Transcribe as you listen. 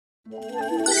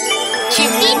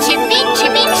Chippy, chippy,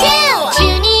 chippy, choo!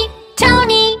 Juny,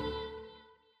 Tony!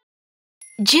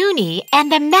 Juny and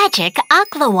the Magic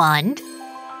AklaWand.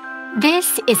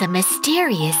 This is a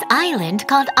mysterious island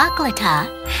called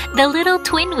Aklatah. The little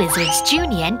twin wizards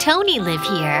Juny and Tony live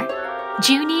here.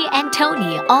 Juny and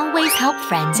Tony always help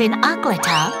friends in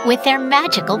Aklatah with their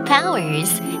magical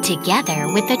powers,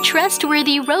 together with the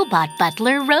trustworthy robot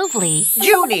butler Rovely.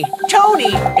 Juny, Tony,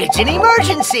 it's an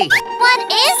emergency!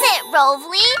 What is it,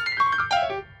 Rovely?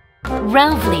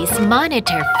 Rovely's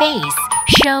monitor face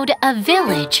showed a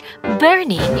village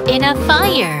burning in a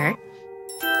fire.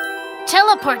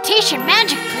 Teleportation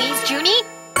magic, please, Juny.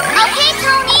 Okay,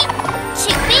 Tony.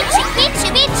 Chippy, chippy,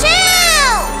 chippy, choo!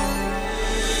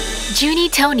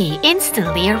 JunyTony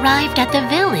instantly arrived at the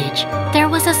village. There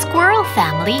was a squirrel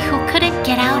family who couldn't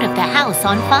get out of the house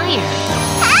on fire.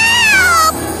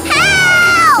 Help!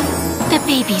 Help! The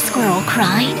baby squirrel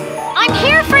cried. I'm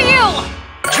here for you!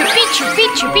 Chippy, chippy,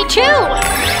 chippy,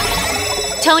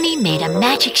 choo! Tony made a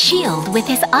magic shield with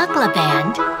his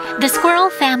AklaBand. The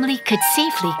squirrel family could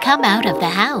safely come out of the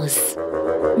house.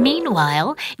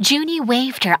 Meanwhile, Juny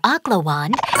waved her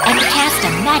AklaWand and cast a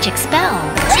magic spell.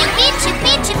 Chippy,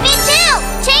 chippy, chippy, choo!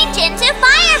 Change into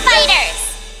firefighters!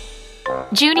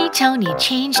 JunyTony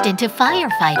changed into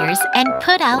firefighters and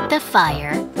put out the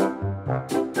fire.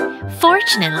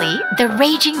 Fortunately, the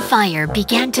raging fire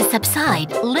began to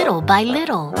subside little by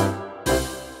little.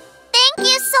 Thank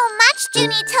you so much,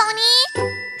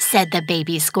 JunyTony, said the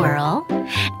baby squirrel.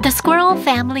 The squirrel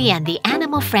family and the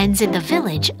animal friends in the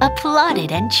village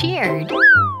applauded and cheered.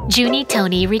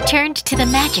 JunyTony returned to the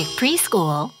magic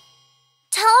preschool.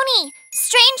 Tony,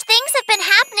 strange things have been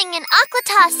happening in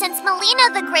Aklatah since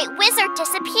Melina the Great Wizard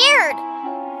disappeared.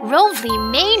 Rovely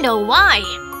may know why.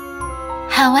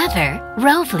 However,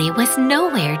 Rovely was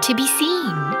nowhere to be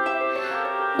seen.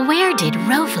 Where did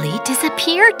Rovely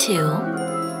disappear to?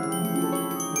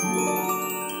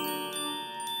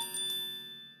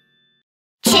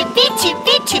 Chippy,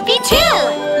 chippy, chippy, choo!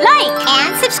 Like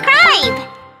and subscribe!